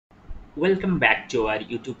Welcome back to our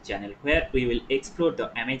YouTube channel where we will explore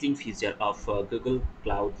the amazing future of Google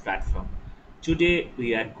Cloud Platform. Today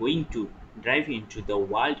we are going to dive into the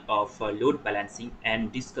world of load balancing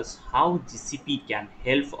and discuss how GCP can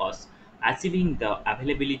help us achieving the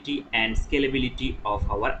availability and scalability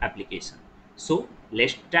of our application. So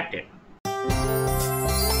let's start it.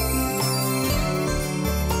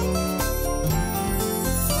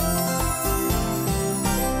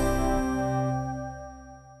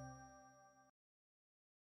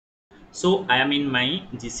 So I am in my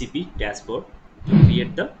GCP dashboard to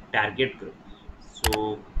create the target group.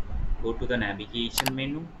 So go to the navigation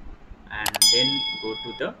menu and then go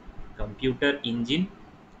to the computer engine.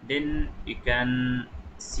 Then you can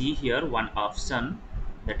see here one option,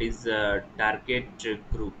 that is target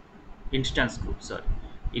group, instance group, sorry,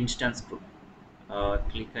 instance group.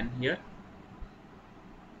 Click on here.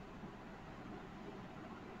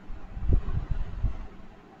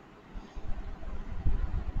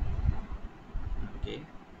 Okay,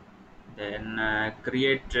 then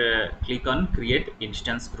click on create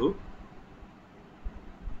instance group.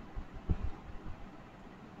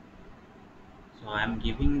 So I am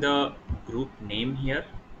giving the group name here.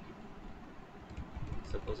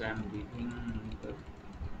 Suppose I am giving the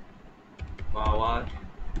power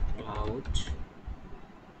cloud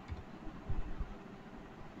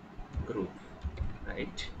group,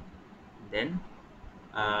 right? Then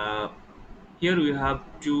uh, here we have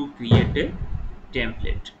to create a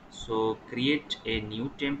template. So create a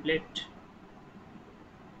new template,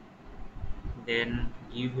 then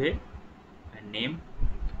give a name,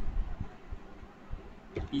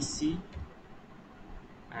 PC.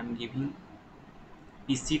 I'm giving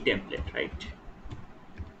PC template, right?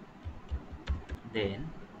 Then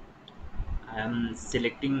I am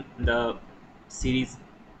selecting the series,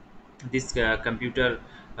 this computer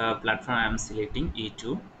platform. I am selecting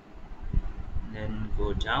E2. Then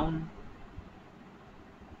go down.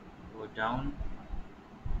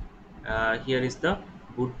 Here is the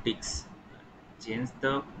boot disk. Change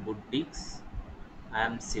the boot disk. I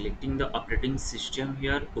am selecting the operating system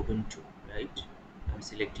here, Ubuntu, right? I'm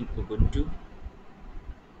selecting Ubuntu.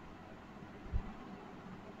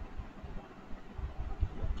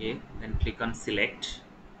 Okay, then click on select,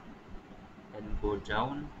 then go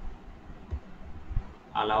down,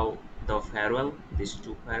 allow the firewall, these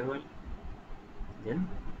two firewall, then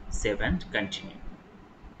save and continue,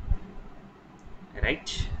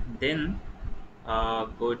 right? Then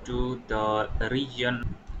go to the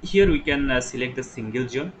region. Here we can select the single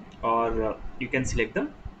zone, or you can select the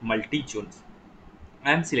multi zones.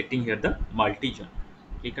 I am selecting here the multi zone.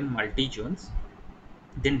 Click on multi zones.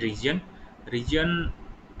 Then region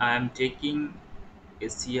I am taking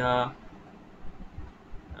Asia.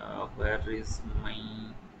 Where is my,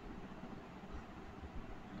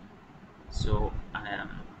 so I am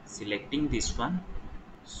selecting this one.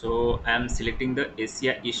 So I am selecting the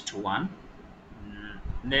Asia East one.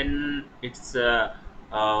 Then it's the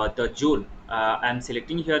zone. I am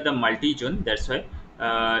selecting here the multi zone. That's why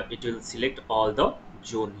it will select all the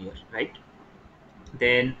zone here, right?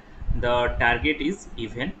 Then the target is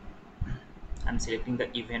even. I'm selecting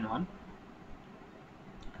the even one.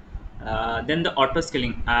 Then the auto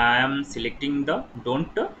scaling, I am selecting the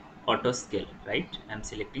don't auto scale, right? I'm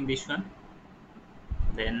selecting this one.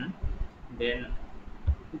 Then then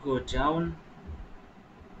go down.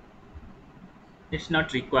 It's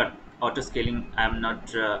not required auto scaling. I'm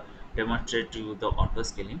not demonstrate to you the auto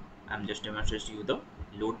scaling. I'm just demonstrate to you the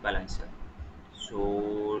load balancer.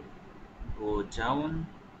 So go down,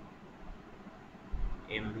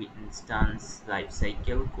 MV instance life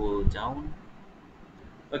cycle, go down.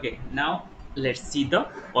 Okay, now let's see the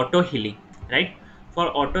auto healing, right? For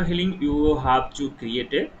auto healing you have to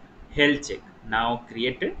create a health check. Now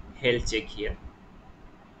create a health check here.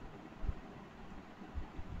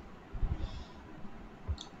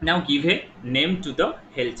 Now give a name to the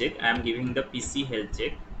health check. I am giving the PC health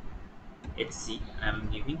check HC. I am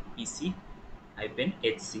giving PC hyphen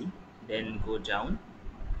HC. Then go down.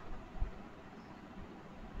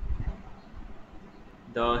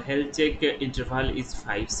 The health check interval is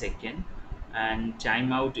 5 seconds, and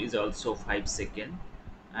timeout is also 5 seconds.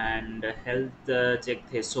 And health check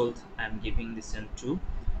threshold I'm giving this one 2,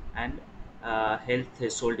 and health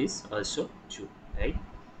threshold is also 2, right?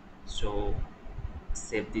 So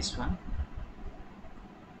save this one.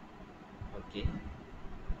 Okay,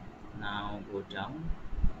 now go down.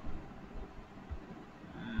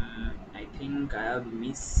 I think I have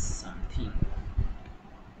missed something.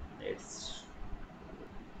 Let's,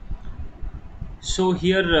 so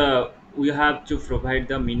here we have to provide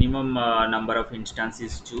the minimum number of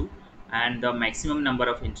instances too, and the maximum number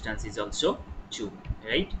of instance is also 2,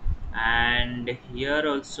 right? And here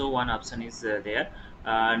also one option is there,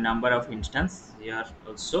 number of instance here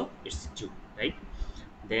also it's 2, right?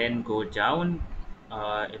 Then go down,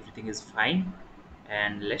 everything is fine,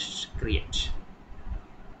 and let's create.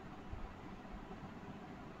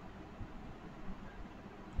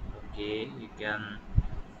 Okay,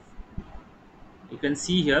 you can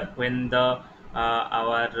see here when the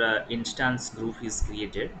our instance group is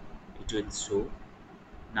created, it will show.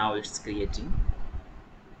 Now it's creating.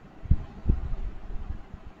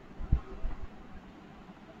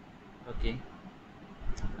 Okay,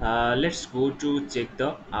 let's go to check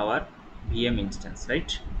the our VM instance,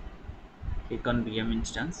 right? Click on VM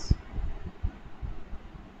instance.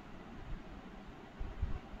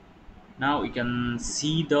 Now you can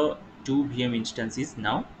see the two VM instances.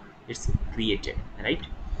 Now it's created, right?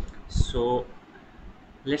 So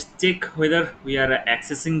let's check whether we are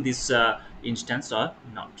accessing this instance or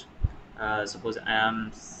not. Suppose I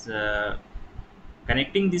am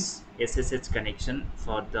connecting this SSH connection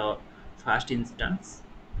for the first instance.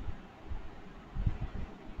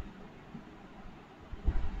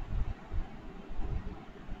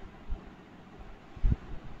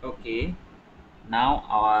 Okay, now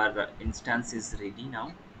our instance is ready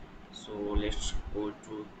now. So let's go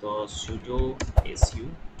to the sudo su,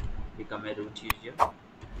 become a root user.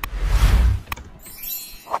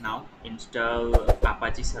 Now install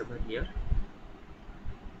Apache server here.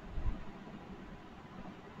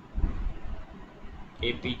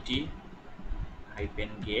 Apt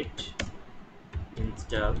 -get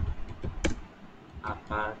install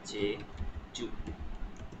Apache 2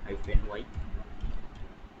 -y.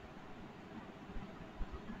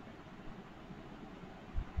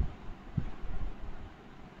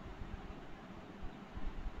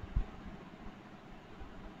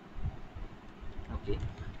 Okay,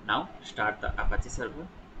 now start the Apache server.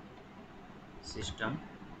 System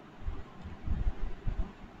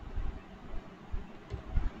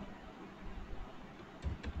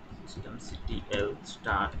systemctl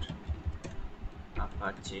start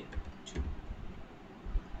Apache 2.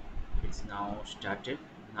 It's now started.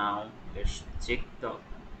 Now let's check the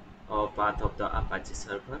path of the Apache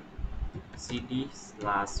server.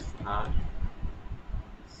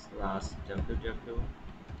 cd/var/www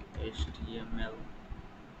html,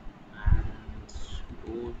 and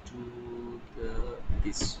go to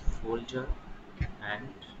this folder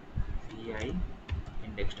and vi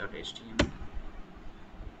index.html,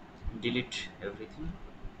 delete everything.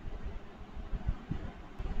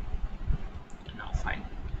 Now fine,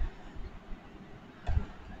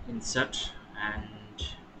 insert, and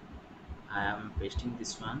I am pasting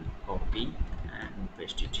this one, copy and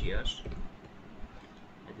paste it here.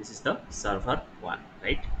 This is the server one,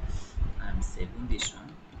 right? I am saving this one.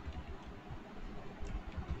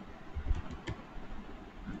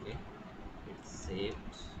 Okay, it's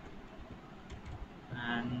saved,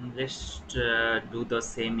 and let's do the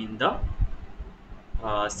same in the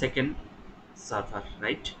second server,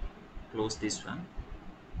 right? Close this one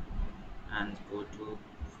and go to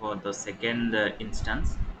for the second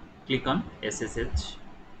instance. Click on SSH,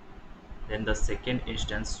 then the second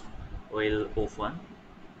instance will open.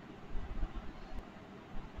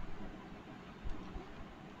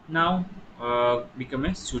 Now become a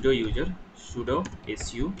sudo user, sudo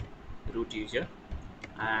su root user,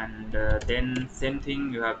 and then same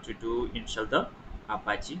thing you have to do, install the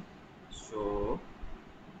Apache. So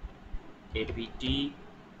apt-get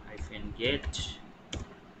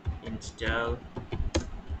install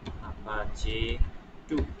Apache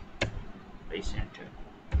 2, press enter.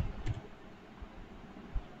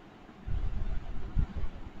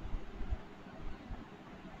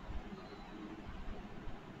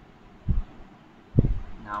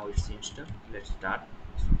 Now it's installed. Let's start.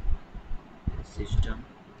 System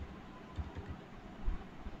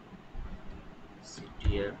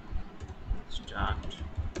ctl start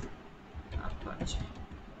Apache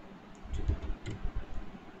 2,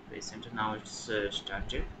 press enter. Now it's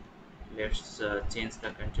started. Let's change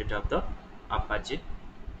the content of the Apache.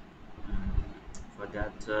 For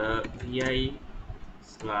that,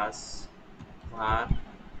 vi/var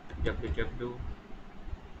www,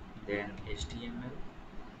 then html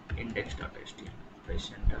index.html,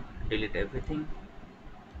 press enter, delete everything.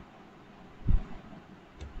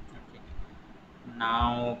 Okay,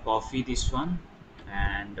 now copy this one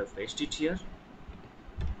and paste it here,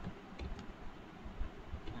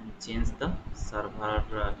 and change the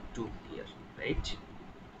server 2 here, right?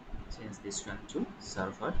 Change this one to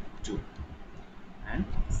server 2 and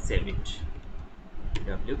save it,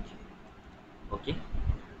 wk. Okay,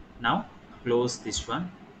 now close this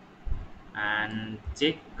one and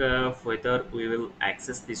check whether we will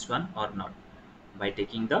access this one or not by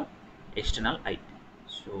taking the external IP.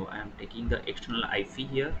 So I am taking the external IP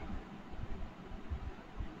here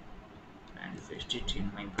and paste it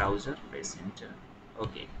in my browser, press enter.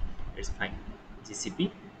 Okay, it's fine.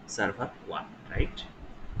 GCP server 1, right?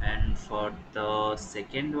 And for the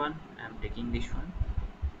second one I'm taking this one,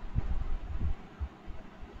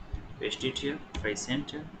 paste it here, press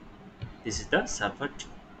enter. This is the server 2.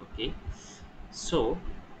 Okay, so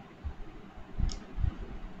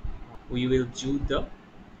we will do the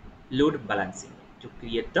load balancing. To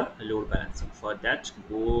create the load balancing, for that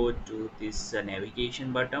go to this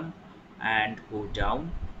navigation button and go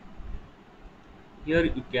down. Here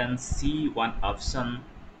you can see one option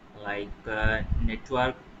like uh,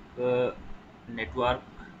 network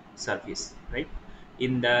service, right?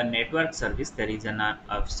 In the network service there is an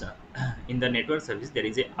option. In the network service there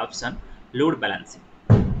is a option load balancing.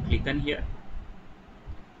 Click on here.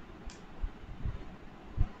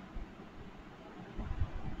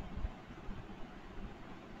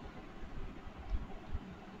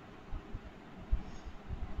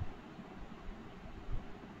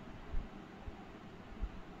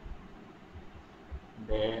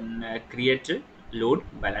 Then create a load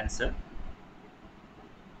balancer.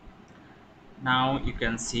 Now you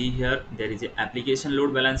can see here there is a application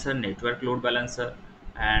load balancer, network load balancer,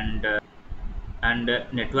 and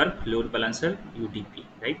network load balancer UDP,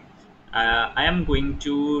 right? I am going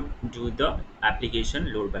to do the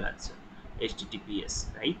application load balancer HTTPS,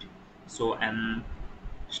 right? So and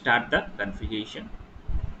start the configuration.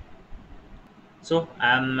 So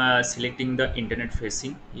I'm selecting the internet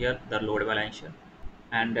facing here, the load balancer,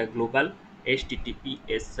 and global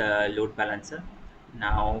HTTPS load balancer.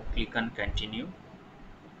 Now click on continue.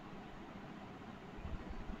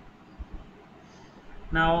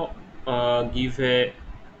 Now give a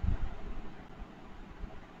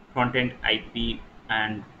front-end IP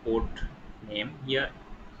and port name here.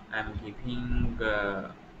 I'm giving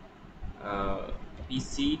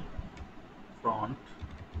PC front,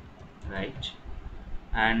 right?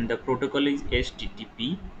 And the protocol is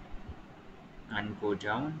HTTP and go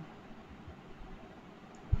down.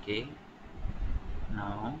 Okay,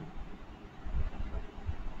 now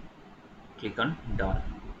click on done,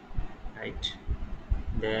 right?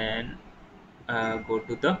 Then go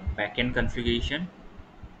to the backend configuration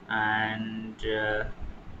and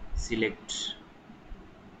select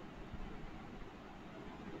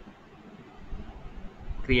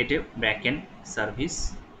create a backend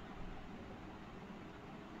service.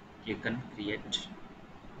 Click on create.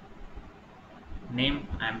 Name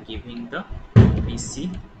I'm giving the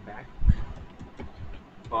PC back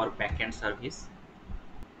for backend service.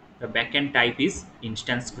 The backend type is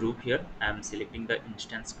instance group here. I'm selecting the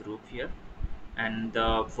instance group here, and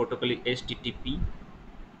the protocol is HTTP,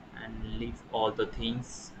 and leave all the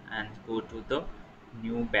things and go to the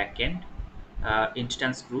new backend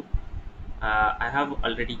instance group. I have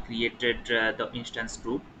already created the instance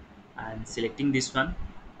group and selecting this one,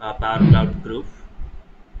 Power Cloud group.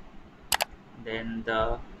 Then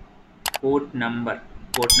the port number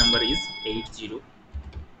is 80.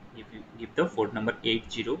 If you give the port number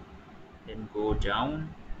 80, then go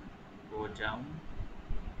down.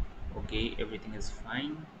 Okay, everything is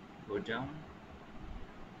fine. Go down.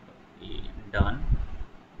 Okay, done.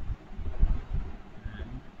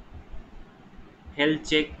 Health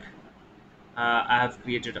check. I have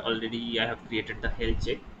created the health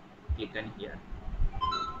check. Click on here,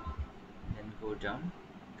 then go down,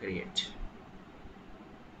 create.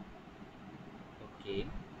 Okay,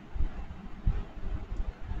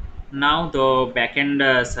 now the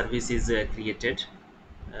backend service is created.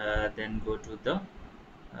 Then go to the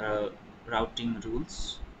uh, routing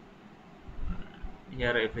rules.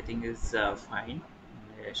 Here everything is fine.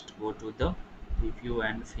 Let's go to the review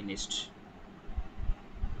and finished.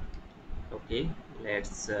 Okay,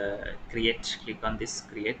 let's create. Click on this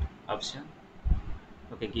create option.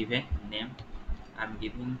 Okay, give a name. I'm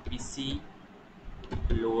giving PC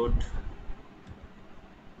load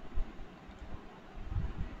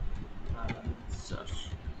balancer,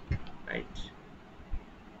 right?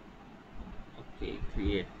 Okay,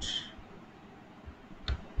 create.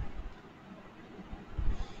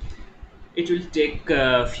 It will take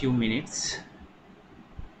a few minutes.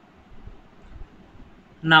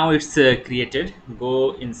 Now it's created.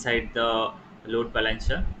 Go inside the load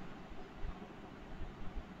balancer.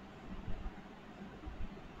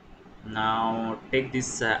 Now take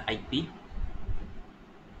this IP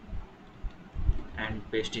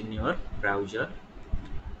and paste in your browser.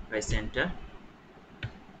 Press enter.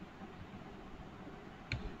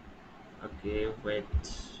 Okay, wait.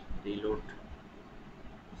 reload.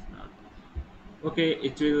 Okay,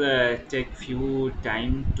 it will take few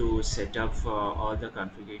time to set up all the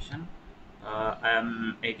configuration. I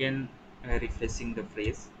am again refreshing the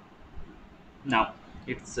phrase. Now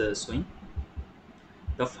it's showing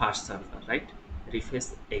the fast server, right? Refresh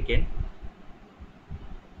again,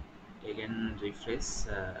 refresh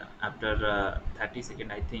after 30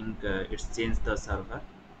 seconds. I think it's changed the server.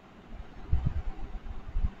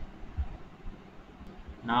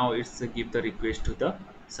 Now it's give the request to the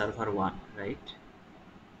server one, right?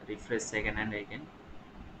 Refresh again and again.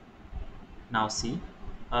 Now see,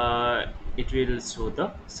 it will show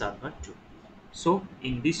the server 2. So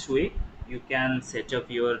in this way you can set up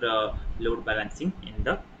your load balancing in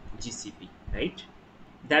the GCP, right?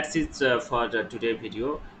 That's it for the today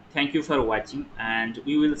video. Thank you for watching, and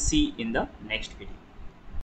we will see in the next video.